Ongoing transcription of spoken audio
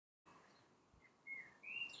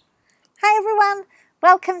Hi everyone,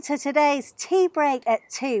 welcome to today's tea break at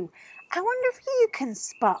 2. I wonder if you can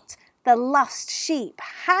spot the lost sheep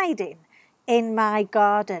hiding in my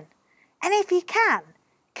garden. And if you can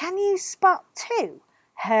you spot too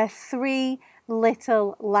her 3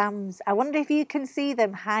 little lambs? I wonder if you can see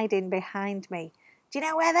them hiding behind me. Do you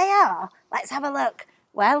know where they are? Let's have a look.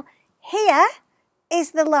 Well, here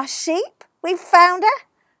is the lost sheep. We've found her.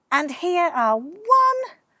 And here are 1,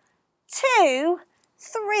 2,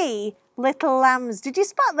 3 little lambs. Did you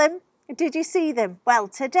spot them? Did you see them? Well,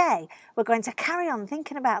 today we're going to carry on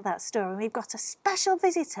thinking about that story. We've got a special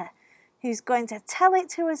visitor who's going to tell it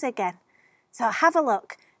to us again. So have a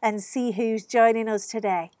look and see who's joining us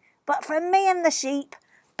today. But from me and the sheep,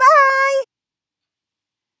 bye!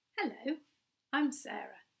 Hello, I'm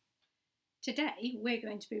Sarah. Today we're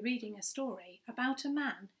going to be reading a story about a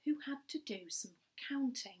man who had to do some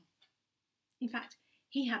counting. In fact,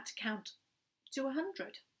 he had to count to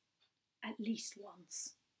 100 at least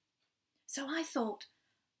once. So I thought,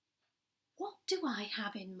 what do I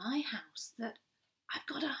have in my house that I've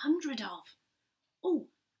got 100 of? Oh,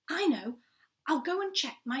 I know. I'll go and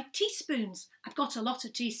check my teaspoons. I've got a lot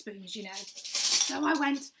of teaspoons, you know. So I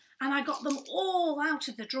went and I got them all out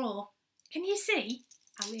of the drawer. Can you see?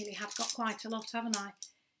 I really have got quite a lot, haven't I?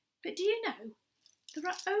 But do you know, there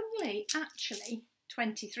are only actually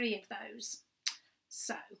 23 of those.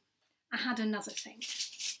 So I had another think.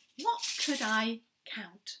 What could I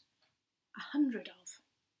count 100 of?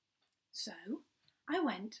 So I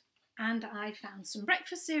went and I found some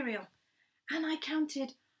breakfast cereal and I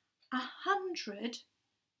counted 100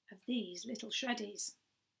 of these little shreddies.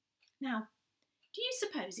 Now, do you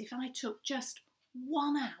suppose if I took just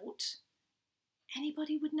one out,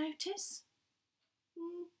 anybody would notice?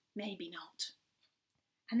 Maybe not.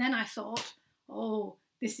 And then I thought, oh,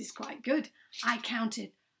 this is quite good. I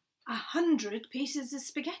counted 100 pieces of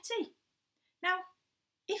spaghetti. Now,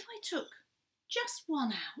 if I took just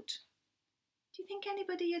one out, do you think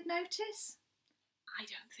anybody would notice? I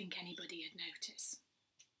don't think anybody would notice.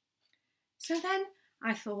 So then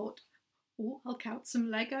I thought, oh, I'll count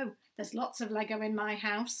some Lego. There's lots of Lego in my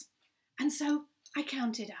house. And so I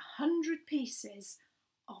counted 100 pieces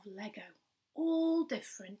of Lego, all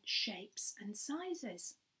different shapes and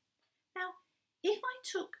sizes. Now, if I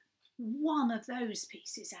took one of those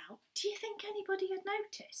pieces out, do you think anybody would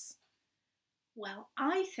notice? Well,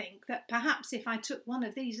 I think that perhaps if I took one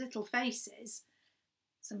of these little faces,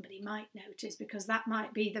 somebody might notice because that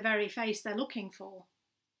might be the very face they're looking for.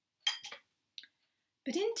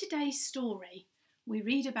 But in today's story, we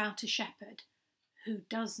read about a shepherd who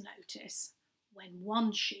does notice when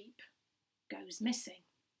one sheep goes missing.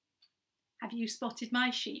 Have you spotted my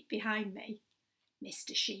sheep behind me?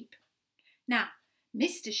 Mr. Sheep. Now,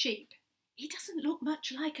 Mr. Sheep, he doesn't look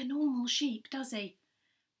much like a normal sheep, does he?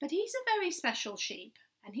 But he's a very special sheep,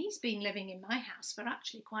 and he's been living in my house for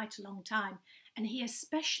actually quite a long time, and he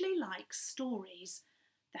especially likes stories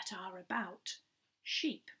that are about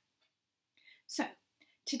sheep. So,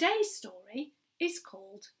 today's story is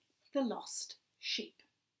called The Lost Sheep,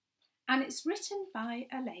 and it's written by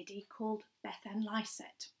a lady called Bethan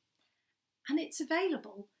Lysett, and it's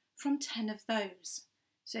available from 10 of those.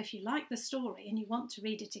 So if you like the story and you want to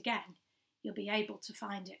read it again, you'll be able to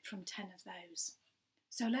find it from 10 of those.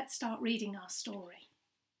 So let's start reading our story.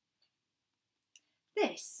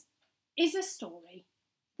 This is a story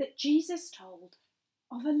that Jesus told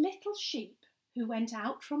of a little sheep who went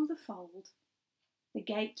out from the fold. The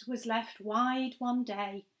gate was left wide one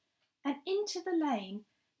day, and into the lane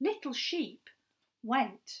little sheep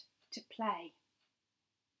went to play.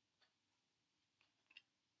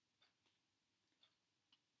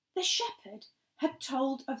 The shepherd had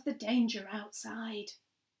told of the danger outside,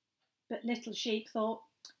 but little sheep thought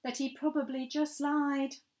that he probably just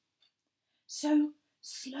lied. So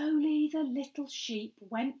slowly the little sheep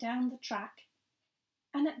went down the track,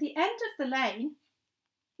 and at the end of the lane,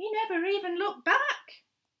 he never even looked back.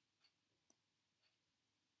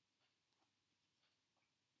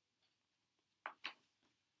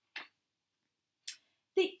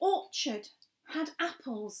 The orchard had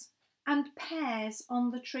apples and pears on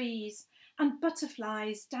the trees, and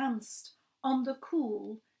butterflies danced on the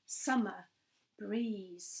cool summer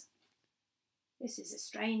breeze. This is a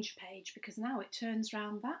strange page because now it turns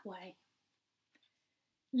round that way.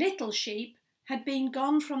 Little Sheep had been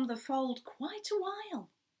gone from the fold quite a while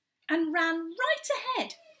and ran right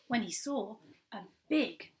ahead when he saw a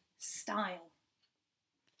big stile.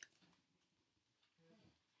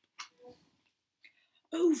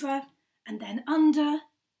 Over and then under,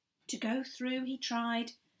 to go through he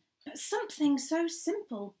tried, but something so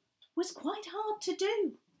simple was quite hard to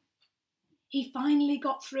do. He finally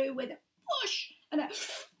got through with a push and a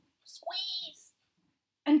squeeze,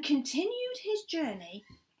 and continued his journey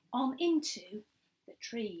on into the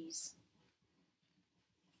trees.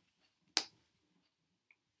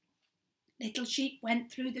 Little Sheep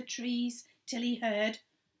went through the trees till he heard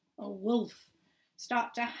a wolf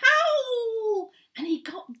start to howl, and he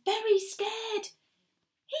got very scared.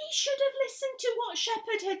 He should have listened to what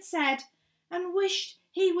Shepherd had said and wished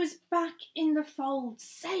he was back in the fold,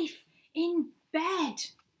 safe in bed.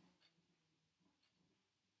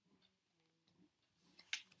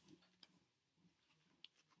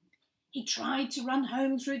 He tried to run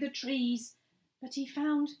home through the trees, but he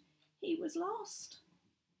found he was lost,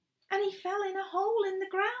 and he fell in a hole in the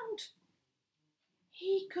ground.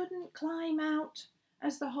 He couldn't climb out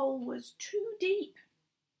as the hole was too deep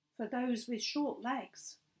for those with short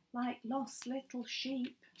legs, like lost little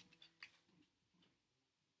sheep.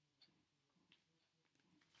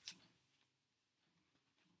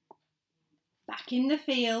 Back in the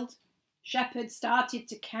field, Shepherd started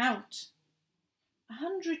to count.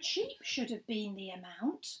 100 sheep should have been the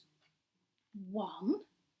amount. 1,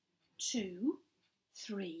 2,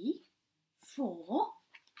 3, 4.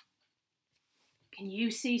 Can you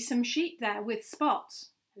see some sheep there with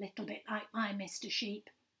spots? A little bit like my Mr. Sheep.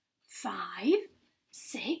 5,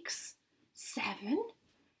 6, 7,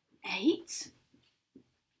 8,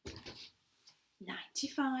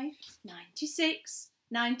 95, 96,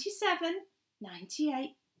 97,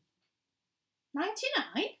 98,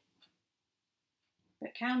 99.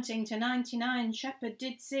 But counting to 99, Shepherd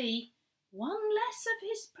did see one less of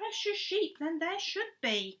his precious sheep than there should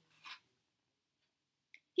be.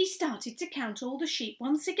 He started to count all the sheep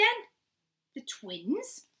once again. The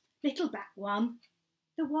twins, little black one,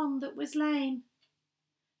 the one that was lame.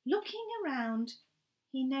 Looking around,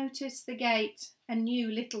 he noticed the gate and knew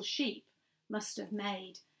little sheep must have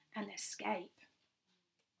made an escape.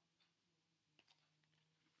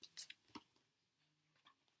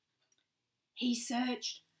 He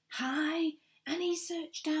searched high and he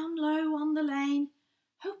searched down low on the lane,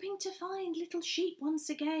 hoping to find little sheep once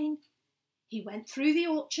again. He went through the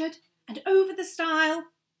orchard and over the stile,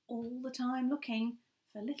 all the time looking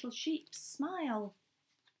for little sheep's smile.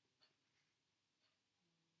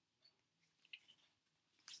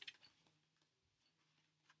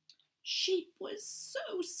 Sheep was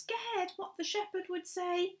so scared what the shepherd would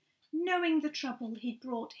say, knowing the trouble he'd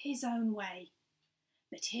brought his own way.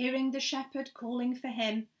 But hearing the shepherd calling for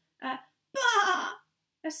him, a "Bah!"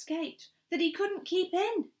 escaped that he couldn't keep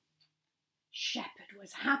in. Shepherd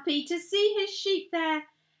was happy to see his sheep there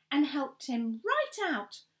and helped him right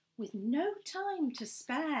out with no time to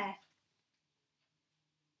spare.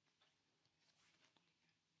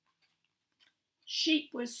 Sheep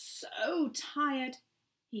was so tired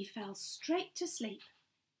he fell straight to sleep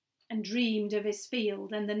and dreamed of his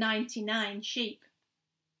field and the 99 sheep.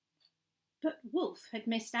 But Wolf had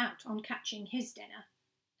missed out on catching his dinner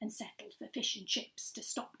and settled for fish and chips to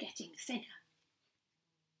stop getting thinner.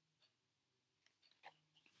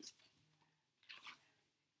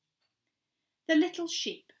 The little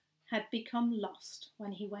sheep had become lost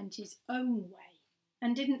when he went his own way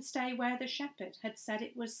and didn't stay where the shepherd had said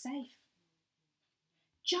it was safe.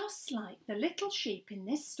 Just like the little sheep in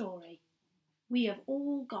this story, we have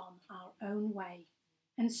all gone our own way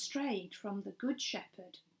and strayed from the good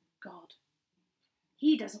shepherd, God.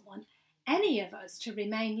 He doesn't want any of us to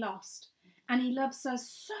remain lost, and he loves us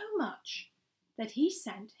so much that he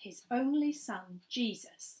sent his only son,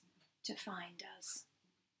 Jesus, to find us.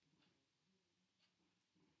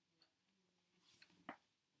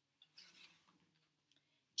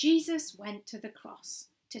 Jesus went to the cross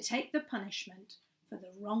to take the punishment for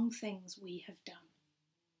the wrong things we have done.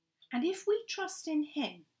 And if we trust in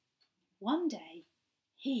him, one day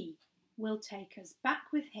he will take us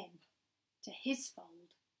back with him to his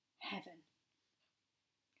fold, heaven.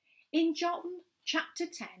 In John chapter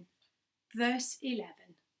 10, verse 11,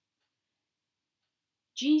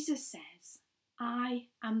 Jesus says, I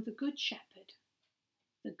am the good shepherd.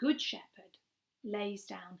 The good shepherd lays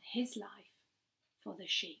down his life for the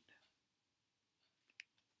sheep.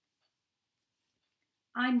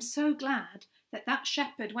 I'm so glad that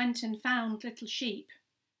shepherd went and found little sheep,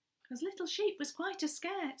 because little sheep was quite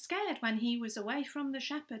scared when he was away from the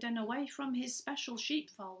shepherd and away from his special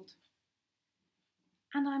sheepfold.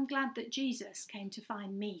 And I'm glad that Jesus came to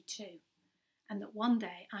find me too, and that one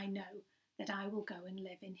day I know that I will go and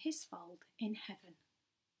live in his fold in heaven.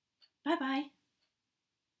 Bye-bye.